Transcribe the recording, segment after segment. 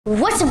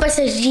What's up,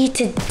 SSG?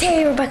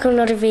 Today we're back on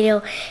another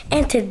video,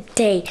 and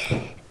today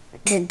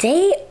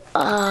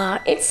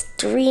it's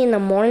 3 in the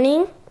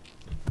morning,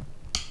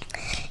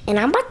 and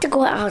I'm about to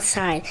go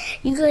outside.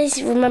 You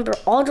guys remember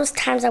all those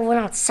times I went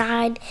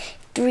outside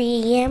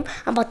 3 a.m.?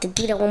 I'm about to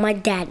do that with my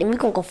dad, and we're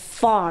gonna go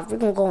far. We're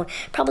gonna go on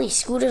probably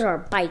scooters or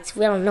bikes.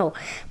 We don't know,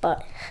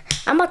 but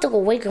I'm about to go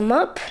wake him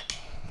up.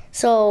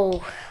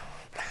 So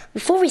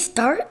before we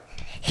start,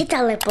 hit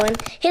that like button,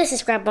 hit the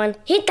subscribe button,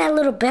 hit that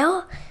little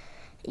bell.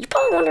 You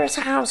probably wonder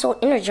how I'm so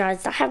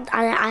energized. I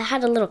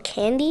had a little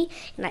candy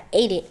and I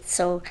ate it.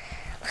 So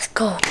let's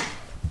go.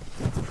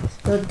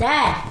 So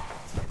Dad,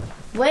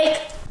 wake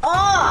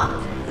up!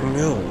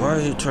 Yo, why are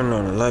you turning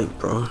on the light,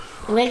 bro?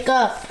 Wake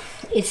up.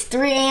 It's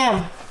 3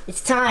 a.m. It's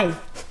time.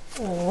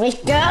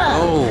 Wake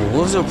up. Oh,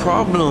 what's the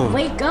problem?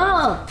 Wake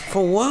up.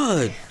 For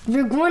what?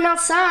 We're going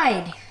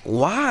outside.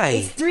 Why?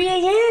 It's 3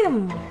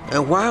 a.m.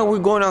 And why are we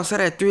going outside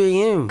at 3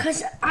 a.m.?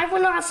 Because I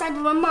went outside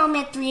with my mom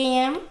at 3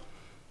 a.m.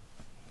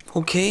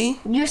 Okay.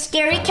 You're a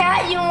scary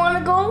cat? You don't want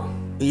to go?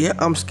 Yeah,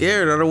 I'm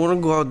scared. I don't want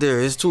to go out there.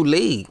 It's too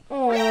late.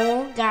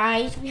 Oh,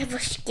 guys, we have a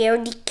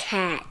scaredy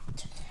cat.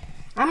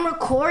 I'm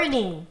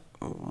recording.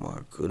 Oh my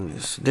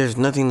goodness. There's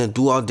nothing to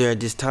do out there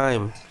at this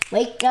time.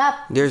 Wake up.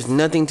 There's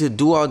nothing to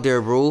do out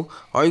there, bro.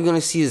 All you're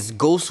gonna see is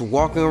ghosts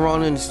walking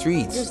around in the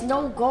streets. There's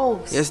no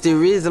ghosts. Yes,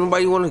 there is.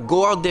 Nobody want to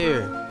go out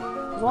there.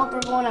 Well,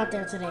 we're going out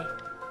there today.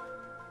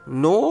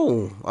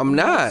 No, I'm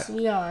not. Yes,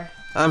 we are.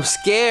 I'm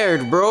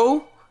scared,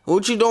 bro.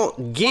 What you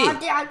don't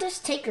get? I'll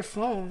just take your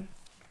phone.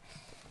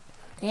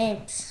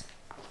 Thanks.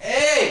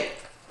 Hey!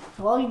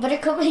 Well, you better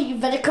come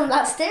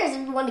downstairs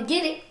if you want to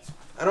get it.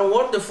 I don't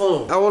want the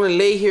phone. I want to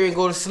lay here and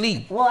go to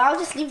sleep. Well, I'll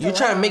just leave it. You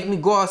trying to make me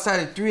go outside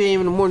at 3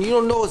 a.m. in the morning. You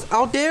don't know what's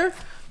out there?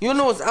 You don't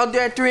know what's out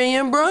there at 3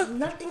 a.m., bro? There's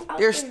nothing out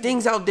There's there.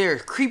 things out there.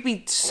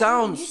 Creepy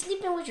sounds. You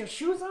sleeping with your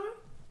shoes on?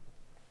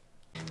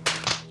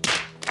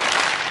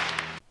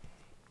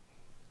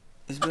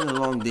 It's been a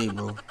long day,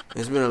 bro.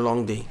 It's been a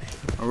long day.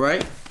 All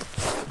right?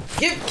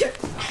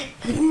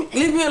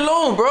 Leave me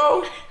alone,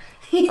 bro.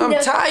 I'm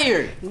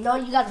tired. No,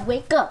 you gotta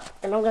wake up,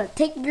 and I'm gonna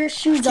take your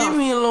shoes off. Leave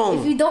me alone.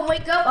 If you don't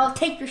wake up, I'll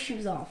take your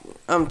shoes off.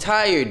 I'm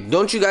tired.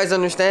 Don't you guys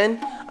understand?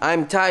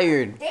 I'm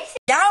tired.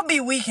 Y'all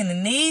be weak in the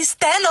knees.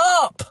 Stand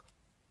up.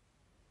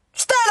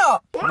 Stand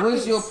up.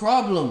 What's your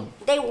problem?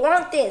 They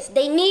want this.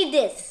 They need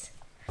this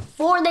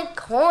for the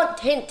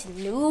content,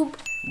 noob.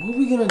 What are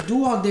we gonna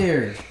do out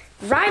there?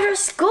 Ride our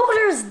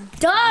scooters,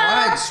 duh.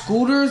 Ride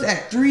scooters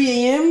at 3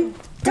 a.m.?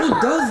 Who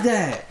does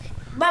that?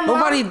 My mom,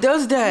 Nobody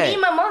does that. Me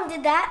and my mom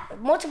did that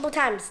multiple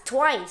times,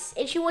 twice,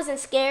 and she wasn't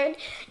scared.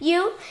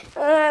 You,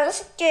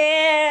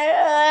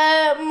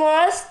 scared,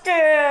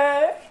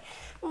 monster.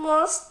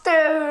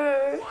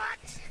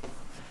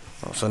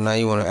 Oh, so now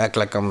you want to act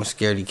like I'm a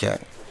scaredy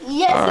cat.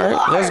 Yes, all right, you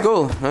are. let's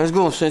go. Let's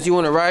go. Since you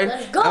want to ride,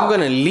 Let's go. I'm going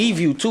to leave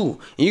you too.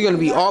 You're going to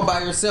be all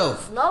by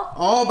yourself. No.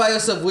 All by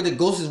yourself with the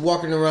ghost is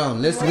walking around.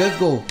 Let's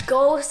go.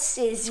 Ghost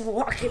is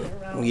walking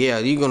around. Yeah,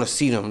 you're going to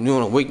see them. You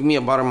want to wake me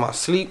up out of my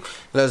sleep?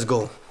 Let's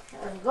go.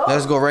 Let's go.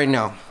 Let's go right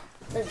now.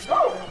 Let's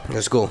go.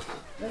 Let's go.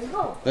 Let's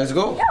go. Let's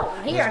go. Yo,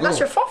 here, I got Let's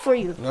go. your phone for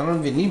you. I don't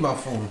even need my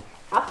phone.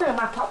 I'll put it in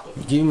my pocket.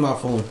 Give me my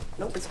phone.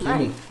 Nope, it's Give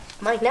mine. me.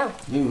 Mine now.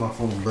 Give me my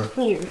phone, bro.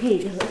 Here,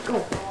 let's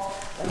go.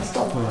 Let's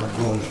go. I'm gonna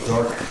go in the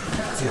dark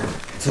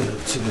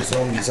to the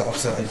zombies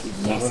outside.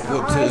 Yes,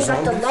 Go I to the already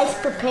got the zombies. lights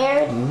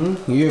prepared.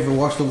 You ever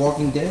watch The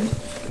Walking Dead?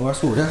 Well,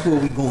 that's where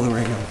we going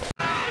right now.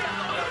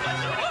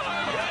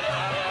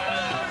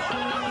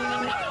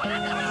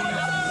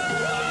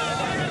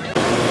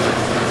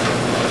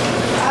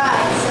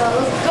 Alright, so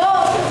let's go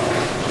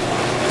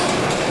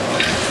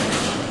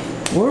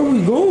Where are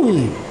we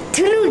going?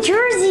 to New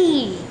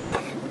Jersey.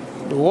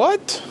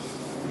 What?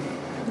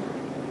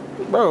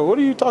 Bro, what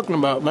are you talking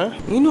about,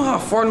 man? You know how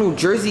far New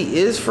Jersey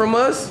is from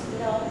us?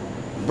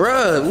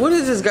 Bruh, what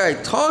is this guy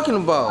talking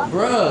about?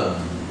 Bruh,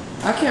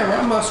 I can't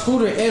ride my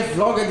scooter and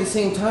vlog at the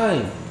same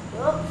time.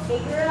 Well,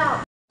 figure it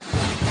out.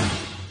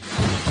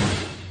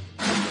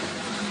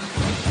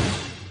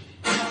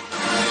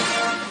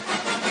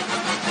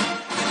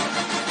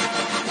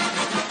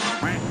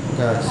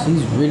 Guys,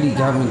 he's really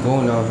got me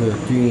going out here at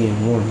 3 in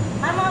the morning.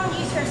 My mom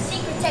used her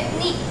secret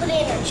technique, put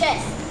it in her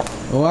chest.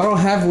 Oh, I don't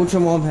have what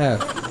your mom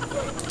has.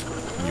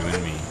 You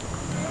and me.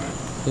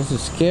 This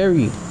is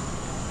scary.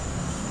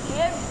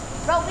 Here,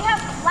 bro, we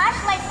have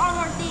flashlights on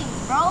our things,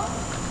 bro.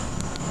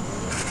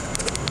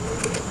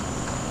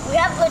 We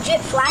have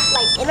legit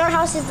flashlights. In our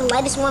house is the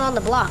lightest one on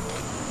the block.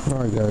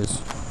 Alright guys,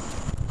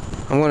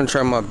 I'm gonna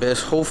try my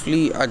best.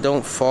 Hopefully I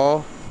don't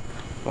fall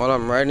while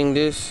I'm riding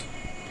this.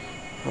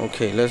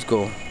 Okay, let's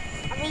go.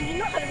 I mean, you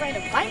know how to ride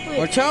a bike with.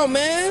 Watch out,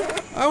 man.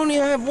 I only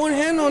have one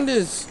hand on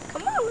this.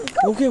 Come on, let's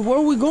go. Okay, where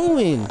are we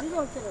going? We're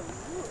going to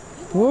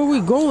the Where are we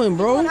going,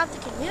 bro? going out to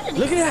community.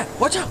 Look at that.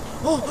 Watch out.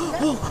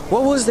 Oh,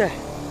 what was that?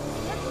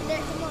 There,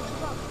 come on, let's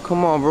go.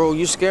 Come on, bro.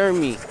 You're scaring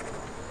me.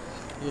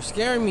 You're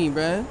scaring me,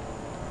 man.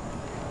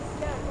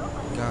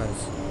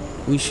 Guys,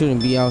 we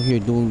shouldn't be out here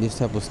doing this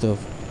type of stuff.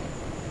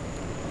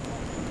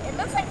 It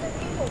looks like there's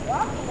people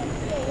walking at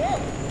 3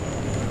 a.m.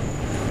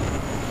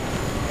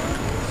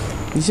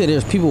 You said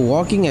there's people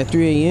walking at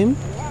 3 a.m.?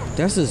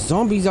 That's the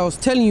zombies I was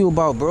telling you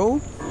about, bro.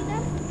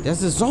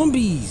 That's the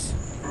zombies.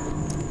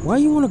 Why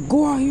you want to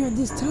go out here at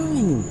this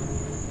time?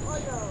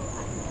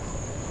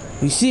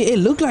 You see, it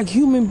looked like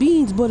human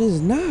beings, but it's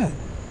not.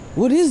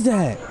 What is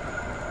that?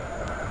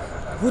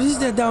 What is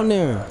that down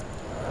there?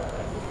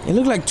 It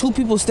looked like two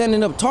people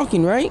standing up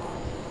talking, right?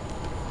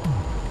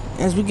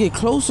 As we get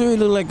closer, it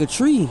looked like a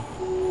tree.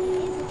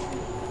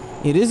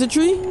 It is a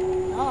tree?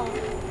 Oh.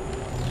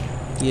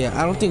 Yeah,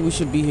 I don't think we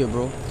should be here,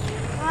 bro.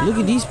 Look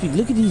at these people.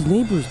 Look at these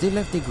neighbors. They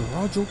left their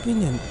garage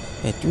open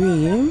at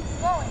 3 a.m.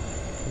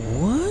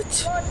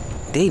 What?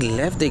 They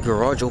left their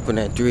garage open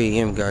at 3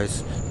 a.m.,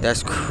 guys.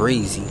 That's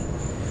crazy.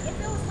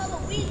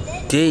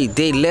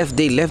 They left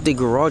their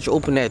garage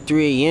open at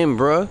 3 a.m.,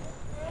 bruh.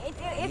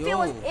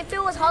 If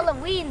it was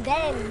Halloween,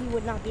 then we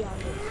would not be on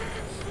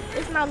this.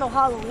 It's not no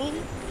Halloween.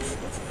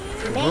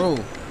 It's May. Bro,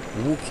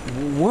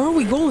 where are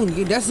we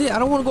going? That's it. I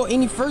don't want to go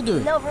any further.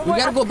 No, we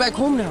gotta go back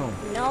home now.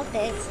 No,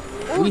 thanks.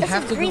 Ooh, We that's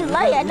have a to green go-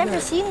 light. we I gotta- never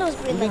seen those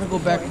green We lights gotta go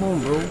before. back home,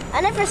 bro.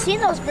 I never seen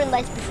those green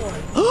lights before.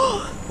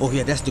 Oh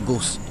yeah, that's the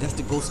ghost. That's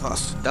the ghost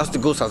house. That's the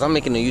ghost house. I'm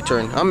making a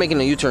U-turn. I'm making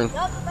a U-turn.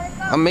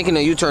 I'm making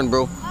a U-turn,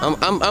 bro.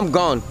 I'm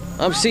gone.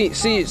 See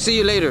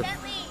you later.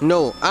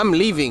 No, I'm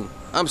leaving.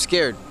 I'm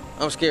scared.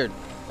 I'm scared,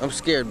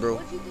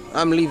 bro.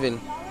 I'm leaving.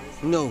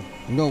 No,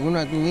 we're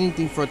not doing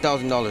anything for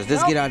 $1,000.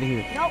 Let's get out of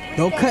here. Nope.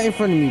 Don't cut in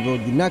front of me, bro.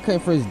 Do not cut in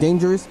front. It's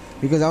dangerous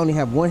because I only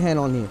have one hand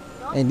on here.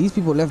 And these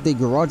people left their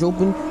garage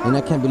open, and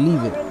I can't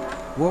believe it.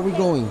 Where are we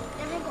going?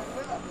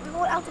 We're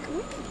going out the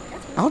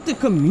community. Out the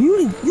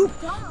community?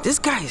 This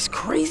guy is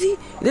crazy.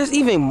 There's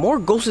even more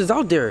ghosts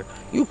out there.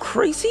 You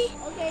crazy?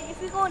 Okay,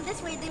 if we're going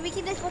this way, then we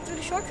can just go through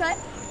the shortcut.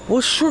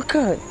 What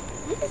shortcut?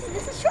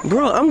 This is shortcut.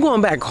 Bro, I'm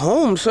going back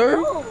home, sir.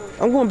 No.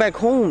 I'm going back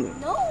home.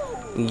 No.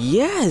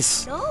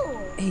 Yes. No.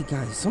 Hey,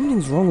 guys,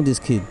 something's wrong with this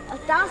kid.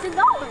 $1,000.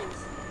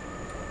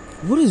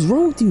 What is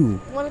wrong with you?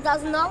 Want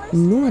 $1,000?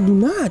 No, I do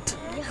not.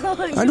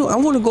 I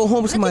want to go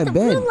home to my bed.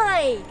 Blue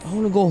light. I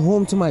want to go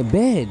home to my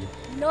bed.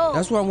 No.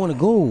 That's where I want to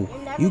go.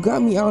 You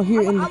got me out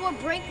here I will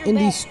break your in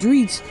bed. these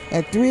streets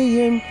at 3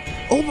 a.m.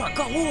 Oh my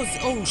God! What was?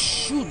 Oh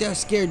shoot! That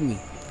scared me.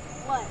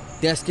 What?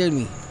 That scared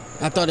me.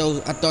 I thought that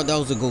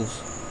was a ghost.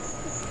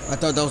 I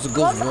thought that was a ghost,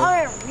 Ghosts bro.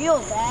 aren't real,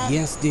 Dad.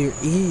 Yes, there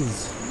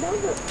is. No,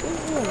 there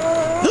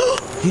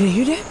isn't. You didn't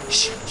hear that?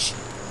 Shh.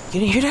 You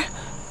didn't hear that?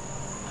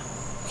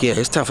 Yeah,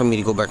 it's time for me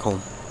to go back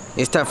home.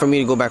 It's time for me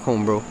to go back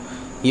home, bro.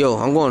 Yo,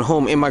 I'm going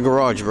home in my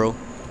garage, bro.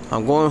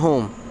 I'm going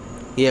home.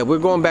 Yeah, we're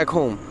going back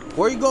home.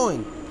 Where are you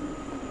going?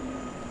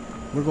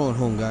 We're going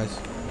home, guys.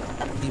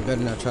 He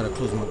better not try to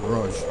close my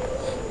garage.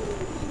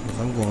 'Cause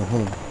I'm going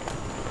home.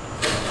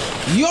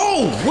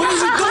 Yo, what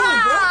is you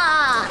doing,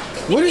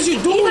 bro? What is you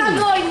doing? You're not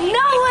going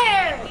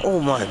nowhere. Oh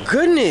my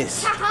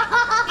goodness.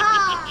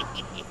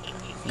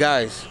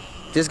 Guys,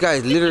 this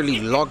guy's literally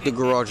locked the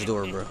garage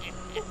door, bro.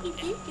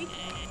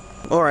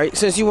 All right,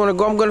 since you want to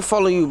go, I'm gonna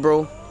follow you,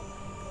 bro.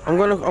 I'm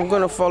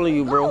gonna follow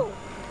you, bro.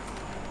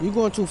 You're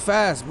going too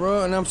fast,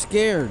 bro, and I'm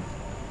scared.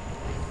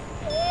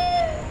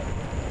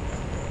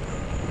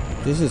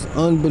 This is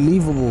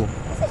unbelievable.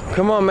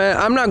 Come on, man.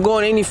 I'm not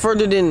going any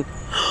further than.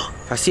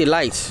 I see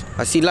lights.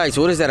 I see lights.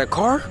 What is that? A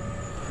car?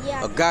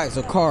 Yeah. Guys,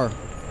 a car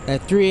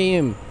at 3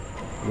 a.m.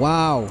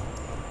 Wow.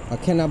 I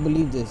cannot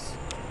believe this.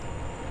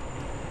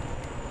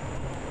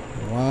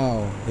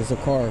 Wow. There's a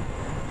car.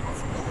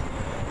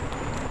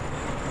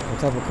 What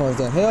type of car is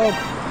that? Help!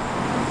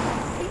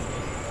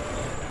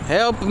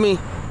 Help me!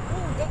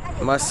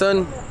 My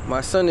son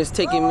is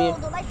taking me.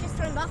 The light just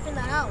turned off in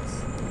the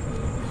house.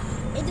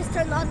 It just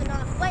turned on and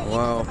off. But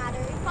Wow. it doesn't matter.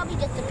 It's probably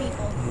just the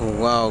people. Oh,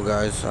 wow,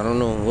 guys. I don't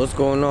know what's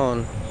going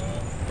on.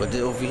 But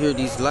over here,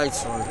 these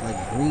lights are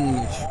like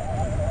greenish.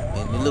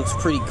 And it looks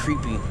pretty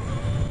creepy.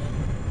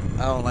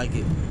 I don't like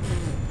it.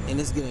 And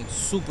it's getting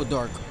super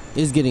dark.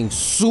 It's getting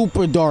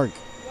super dark.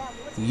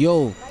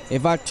 Yo,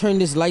 if I turn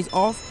this light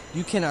off,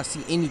 you cannot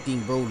see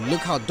anything, bro.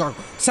 Look how dark.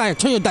 Siah,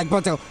 turn your light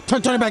back on.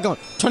 Turn it back on.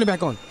 Turn it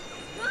back on.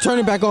 Turn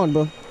it back on,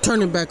 bro.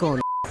 Turn it back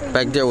on.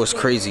 Back there was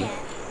crazy.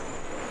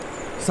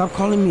 Stop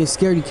calling me a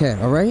scaredy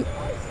cat, all right?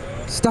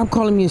 Stop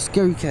calling me a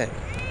scary cat.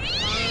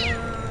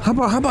 How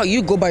about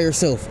you go by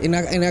yourself and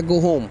I go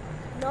home?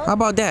 No. How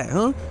about that,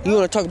 huh? You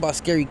want to talk about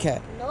scary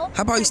cat? No.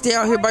 How about you stay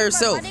out here by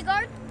yourself?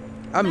 Bodyguard?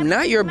 I'm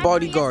not your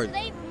bodyguard.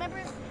 Yesterday,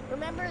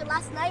 remember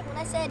last night when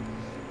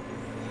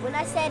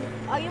I said,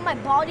 are you my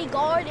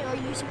bodyguard or are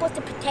you supposed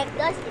to protect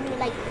us? And you're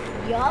like,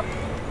 yup.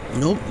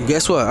 Nope.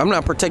 Guess what? I'm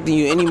not protecting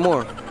you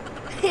anymore.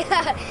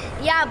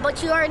 Yeah,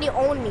 but you already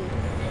own me.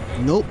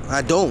 Nope,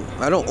 I don't.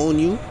 I don't own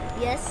you.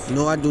 Yes.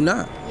 No, I do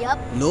not. Yep.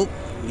 Nope.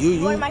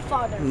 You are my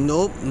father.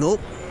 Nope.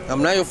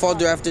 I'm not your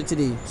father after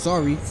today.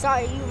 Sorry.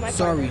 Sorry, you my father.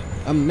 Sorry.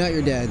 I'm not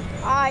your dad.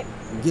 Alright.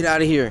 Get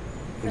out of here.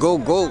 Go.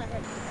 Alright,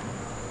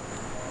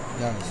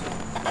 Guys.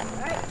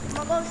 I'm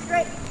gonna go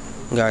straight.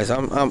 Guys,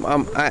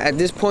 at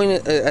this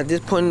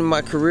point in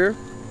my career,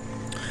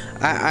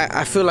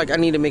 I feel like I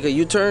need to make a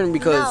U-turn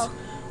because No.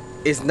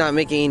 it's not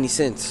making any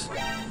sense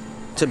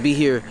to be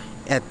here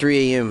at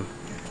 3 a.m.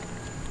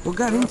 What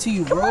got into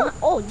you, bro?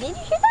 Oh, did you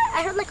hear that?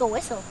 I heard like a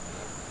whistle.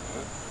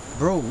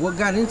 Bro, what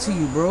got into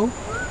you, bro?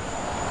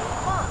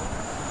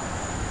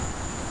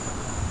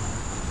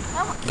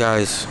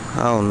 Guys,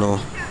 I don't know.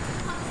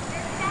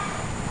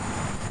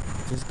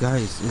 This guy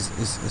is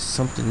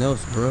something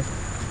else, bro.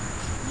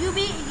 You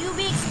be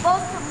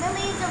exposed to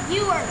millions of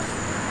viewers.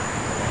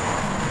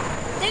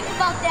 Think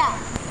about that.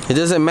 It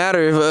doesn't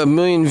matter if 1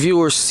 million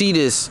viewers see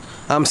this.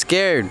 I'm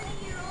scared.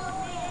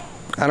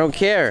 I don't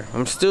care.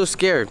 I'm still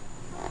scared.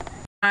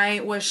 I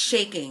was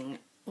shaking.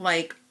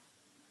 Like,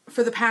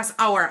 for the past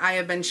hour, I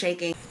have been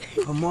shaking.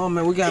 Come on,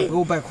 man. We gotta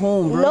go back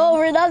home, bro. No,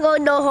 we're not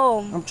going no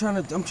home. I'm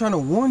trying to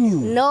warn you.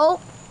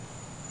 No.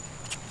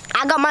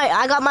 I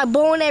got my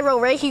bow and arrow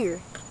right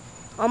here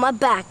on my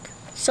back.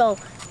 So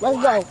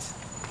let's go.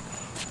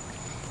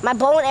 My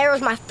bow and arrow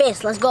is my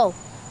fist. Let's go.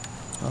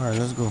 All right,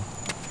 let's go.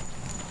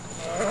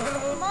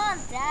 Come on,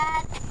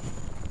 Dad.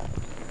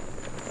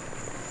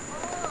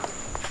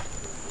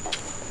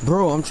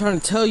 Bro, I'm trying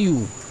to tell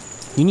you.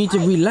 You need to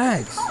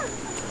relax.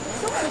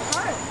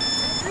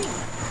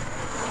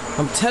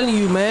 I'm telling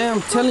you, man.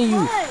 I'm telling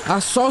you. I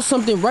saw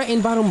something right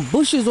in by them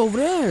bushes over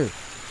there.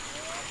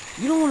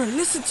 You don't want to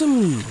listen to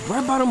me.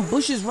 Right by them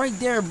bushes right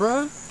there,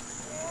 bruh.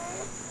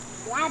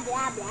 Blah,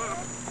 blah, blah.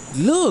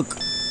 Look.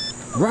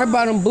 Right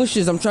by them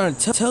bushes. I'm trying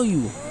to tell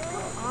you.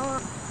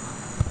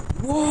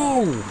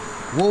 Whoa.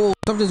 Whoa.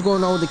 Something's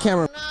going on with the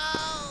camera.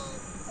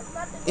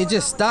 It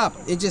just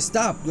stopped. It just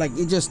stopped. Like,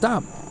 it just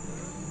stopped.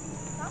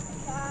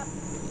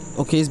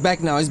 Okay, it's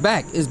back now. It's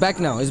back. It's back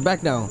now. It's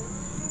back now.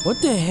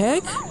 What the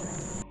heck?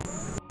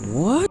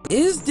 What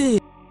is this?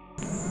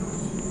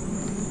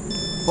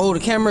 Oh, the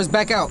camera's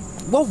back out.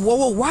 Whoa, whoa,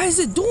 whoa. Why is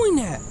it doing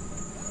that?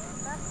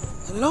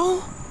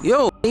 Hello?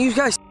 Yo, can you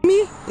guys see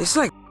me? It's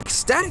like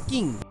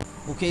staticking.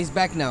 Okay, it's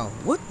back now.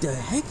 What the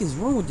heck is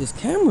wrong with this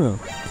camera?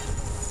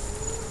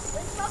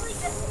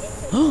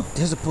 Oh,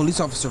 there's a police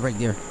officer right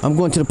there. I'm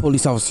going to the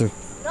police officer.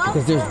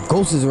 Because there's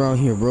ghosts around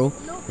here, bro.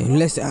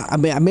 Unless, I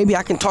mean, maybe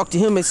I can talk to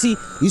him and see.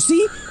 You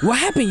see? What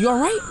happened? You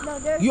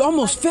alright? You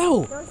almost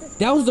fell.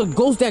 That was the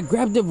ghost that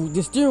grabbed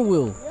the steering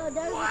wheel. No,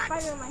 there was a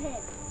spider in my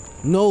head.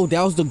 No,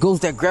 that was the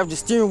ghost that grabbed the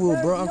steering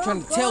wheel, bro. I'm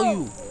trying to tell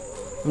you.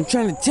 I'm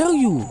trying to tell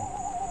you.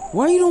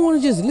 Why you don't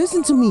want to just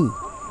listen to me?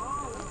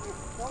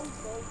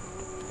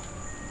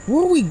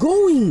 Where are we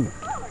going?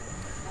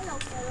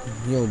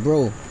 Yo,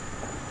 bro.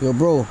 Yo,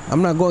 bro.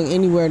 I'm not going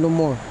anywhere no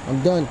more.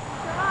 I'm done.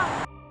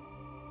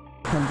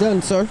 I'm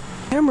done, sir.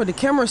 The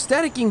camera's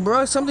staticking,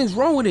 bro. Something's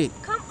wrong with it.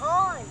 Come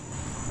on.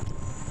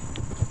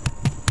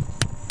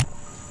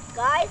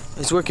 Guys?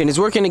 It's working. It's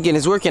working again.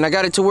 It's working. I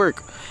got it to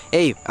work.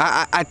 Hey,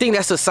 I think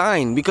that's a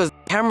sign because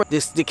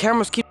the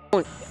cameras keep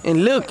going.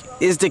 And look,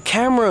 it's the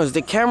cameras.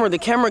 The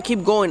camera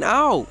keep going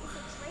out.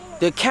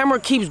 The camera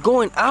keeps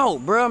going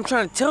out, bro. I'm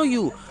trying to tell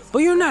you, but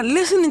you're not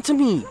listening to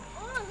me.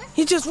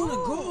 You just want to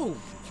go.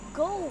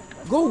 Go.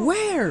 Go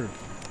where?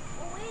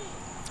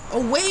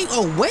 Away.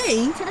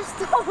 Away? To the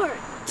store.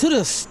 To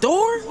the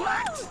store?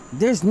 What?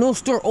 There's no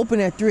store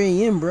open at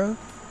 3 a.m., bro.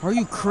 Are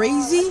you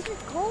crazy? Let's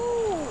just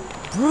go.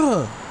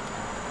 Bruh.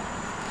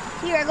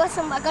 Here, I got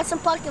some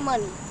pocket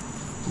money.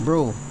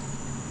 Bro.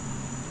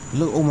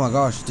 Look, oh my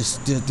gosh. The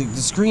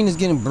screen is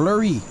getting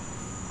blurry.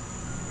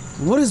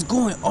 What is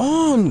going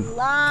on?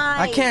 Lie.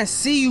 I can't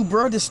see you,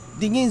 bro. This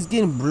thing is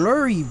getting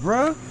blurry,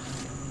 bro.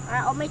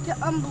 Alright, I'll make it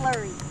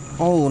unblurry.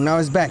 Oh, now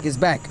it's back. It's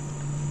back.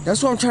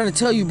 That's what I'm trying to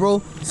tell you,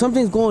 bro.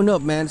 Something's going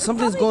up, man.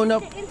 Something's going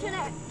up. The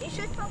internet. It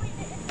should probably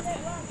be the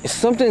internet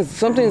run.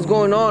 Something's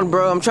going on,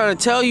 bro. I'm trying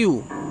to tell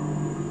you.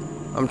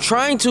 I'm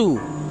trying to.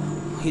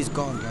 He's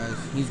gone, guys.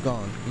 He's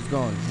gone. He's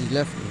gone. He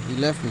left me.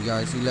 He left me,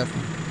 guys. He left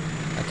me.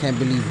 I can't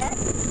believe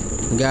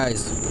it.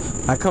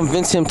 Guys, I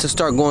convinced him to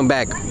start going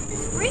back. Why did the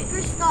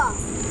sprinkler stop?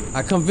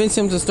 I convinced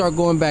him to start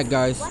going back,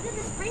 guys. Why did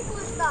the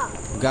sprinkler stop?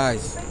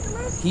 Guys,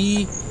 Sprinklers?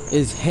 he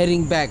is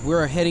heading back. We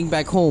are heading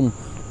back home.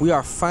 We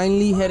are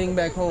finally heading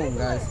back home,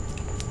 guys.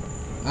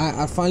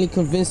 I finally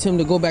convinced him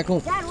to go back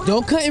home. Dad,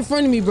 Don't cut in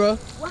front of me, bro.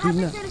 What Do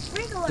happened not. to the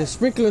sprinkler? The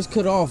sprinklers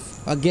cut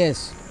off, I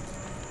guess.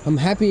 I'm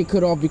happy it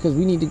cut off because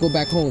we need to go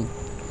back home.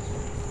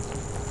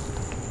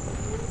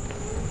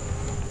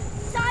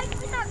 Side,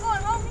 we're not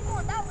going home. We're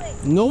going that way.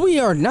 No, we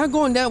are not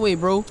going that way,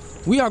 bro.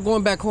 We are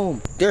going back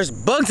home. There's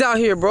bugs out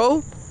here,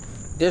 bro.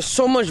 There's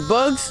so much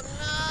bugs.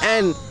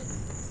 And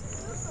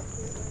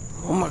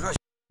oh my gosh.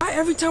 Why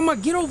every time I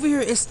get over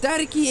here, it's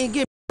staticky and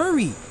get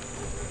blurry?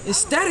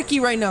 It's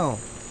staticky right now.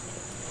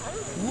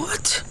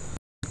 What's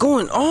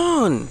going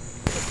on?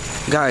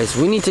 Guys,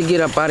 we need to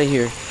get up out of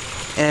here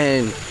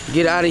and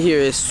get out of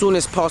here as soon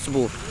as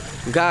possible.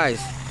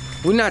 Guys,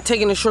 we're not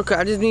taking a shortcut.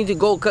 I just need to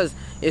go because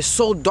it's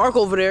so dark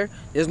over there.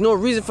 There's no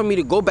reason for me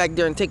to go back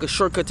there and take a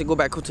shortcut to go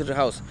back to the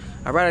house.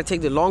 I'd rather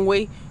take the long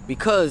way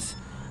because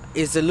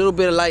it's a little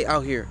bit of light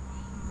out here.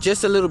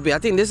 Just a little bit. I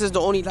think this is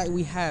the only light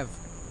we have.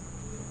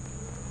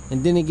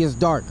 And then it gets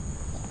dark.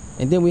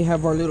 And then we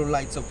have our little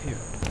lights up here.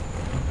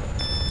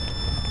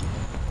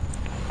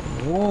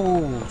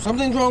 Whoa,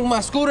 something's wrong with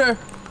my scooter.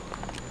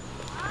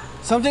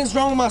 Something's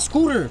wrong with my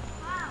scooter.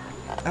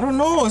 I don't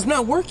know, it's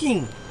not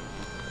working.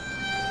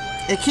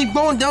 It keep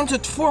going down to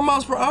 4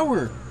 miles per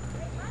hour.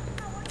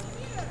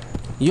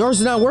 Yours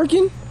is not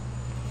working?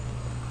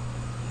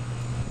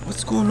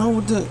 What's going on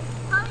with the...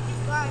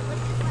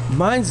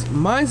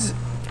 Mine's,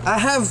 I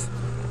have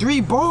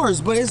 3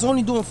 bars, but it's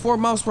only doing 4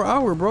 miles per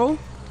hour, bro.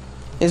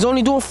 It's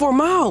only doing 4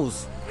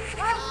 miles.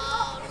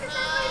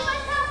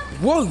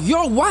 Whoa,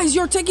 yo, why is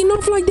yours taking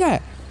off like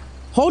that?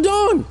 Hold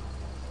on.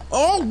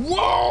 Oh,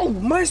 whoa,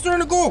 mine's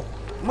starting to go.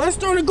 Mine's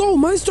starting to go.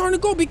 Mine's starting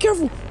to go. Be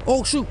careful.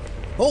 Oh, shoot.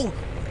 Oh,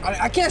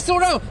 I can't slow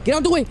down. Get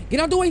out the way. Get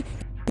out the way.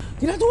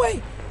 Get out the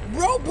way.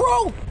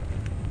 Bro.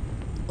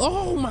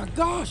 Oh, my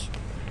gosh.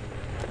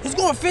 It's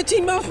going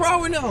 15 miles per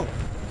hour now.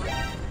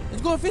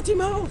 It's going 15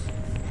 miles.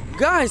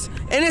 Guys,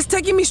 and it's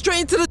taking me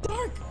straight into the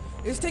dark.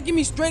 It's taking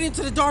me straight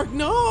into the dark.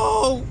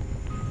 No.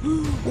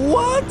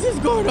 What is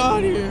going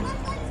on here?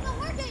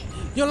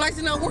 Your lights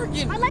are not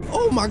working.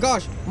 Oh my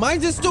gosh.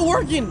 Mine's is still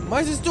working.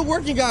 Mine's is still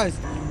working, guys.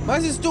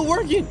 Mine's is still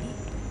working.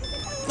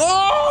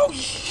 Oh,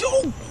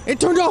 shoot. It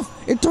turned off.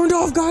 It turned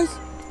off, guys.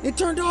 It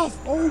turned off.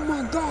 Oh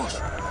my gosh.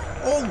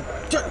 Oh,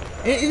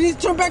 it needs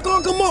to turn back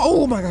on. Come on.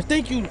 Oh my gosh.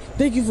 Thank you.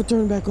 Thank you for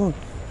turning back on.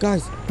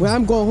 Guys, well,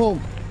 I'm going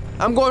home.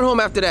 I'm going home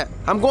after that.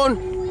 I'm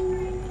going.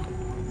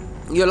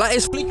 Your light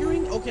is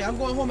flickering? Okay, I'm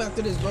going home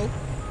after this, bro.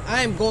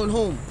 I am going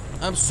home.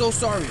 I'm so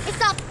sorry. It's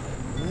up.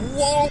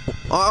 Whoa.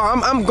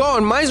 I'm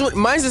gone.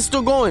 Mine's is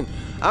still going.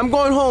 I'm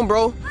going home,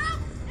 bro.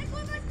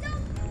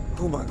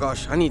 Oh my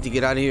gosh, I need to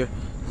get out of here.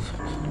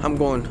 I'm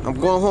going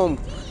home.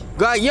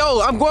 God,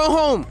 yo, I'm going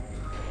home.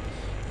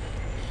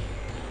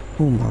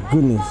 Oh my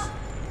goodness.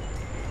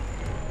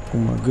 Oh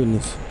my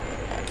goodness.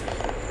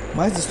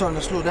 Mine's is starting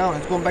to slow down.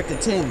 It's going back to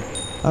 10.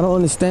 I don't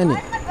understand it.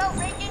 Why is the bell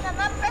ringing? I'm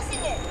not pressing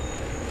it.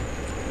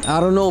 I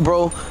don't know,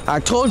 bro. I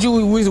told you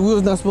we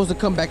was not supposed to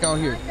come back out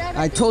here.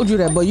 I told you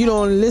that, but you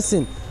don't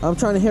listen. I'm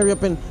trying to hurry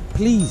up and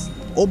please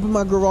open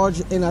my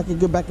garage and I can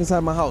get back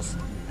inside my house.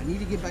 I need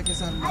to get back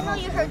inside my house. I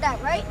know you heard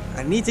that, right?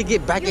 I need to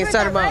get back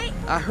inside of my house.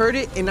 I heard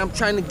it and I'm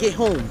trying to get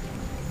home.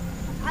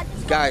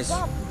 Guys,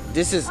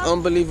 this is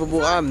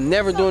unbelievable. I'm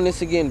never doing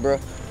this again, bro.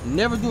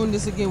 Never doing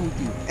this again with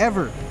you,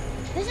 ever.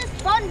 This is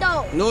fun,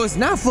 though. No, it's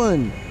not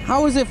fun.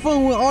 How is it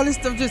fun when all this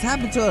stuff just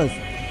happened to us?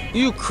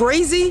 You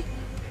crazy?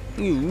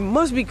 You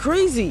must be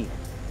crazy.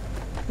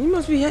 You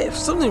must be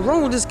something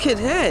wrong with this kid's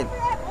head.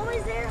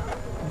 Always there.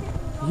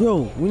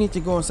 Yo, we need to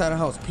go inside the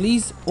house.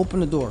 Please open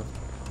the door.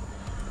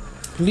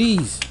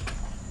 Please.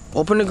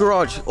 Open the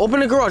garage. Open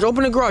the garage.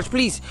 Open the garage,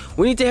 please.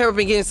 We need to hurry up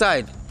and get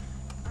inside.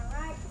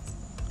 Alright.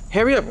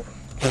 Hurry up.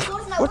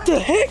 What the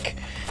heck?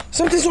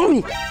 Something's on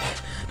me.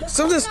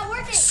 Something's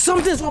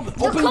on me.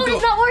 Open the code door.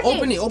 is not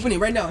working. Open it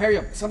right now. Hurry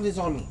up. Something's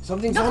on me.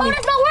 Something's The on me. code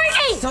is not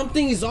working.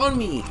 Something is on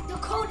me. The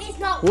code is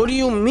not. What do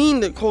you mean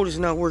the code is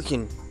not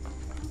working?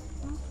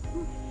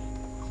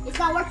 It's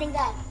not working,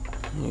 Dad.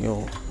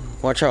 Yo,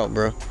 watch out,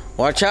 bro.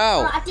 Watch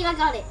out. I think I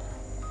got it.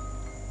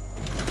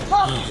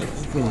 Oh.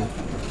 Open it.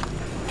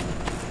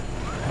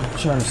 You're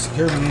trying to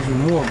scare me even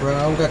more, bro.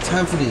 I don't got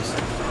time for this.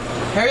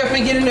 Hurry up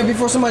and get in there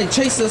before somebody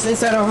chases us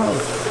inside our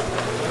house.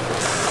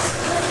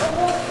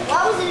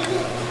 Why was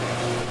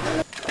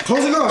it?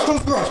 Close the garage. Close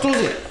the garage. Close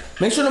it.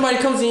 Make sure nobody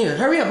comes in here.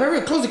 Hurry up. Hurry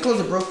up. Close it,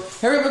 bro.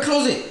 Hurry up and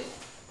close it.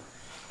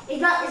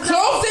 It's not.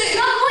 Close it. It's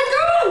not going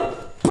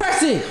through.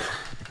 Press it.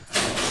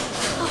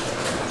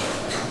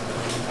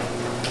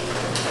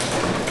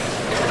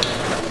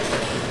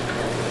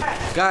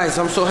 Guys,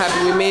 I'm so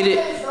happy we made it.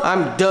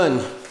 I'm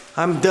done.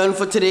 I'm done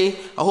for today.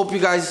 I hope you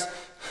guys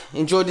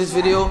enjoyed this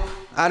video.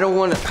 I'm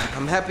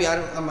happy.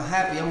 I'm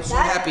happy. I'm so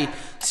happy.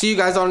 See you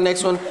guys on the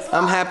next one.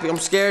 I'm happy. I'm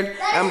scared.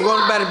 I'm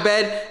going back to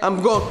bed.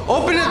 I'm going.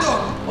 Open the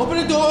door. Open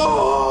the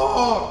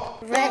door.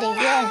 Ready,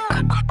 yeah.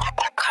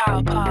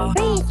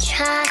 Reach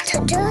high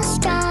to the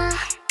sky.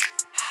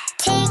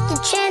 Take the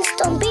chance,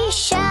 don't be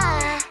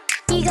shy.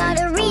 You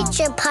gotta reach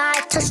up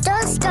high, touch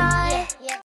the sky.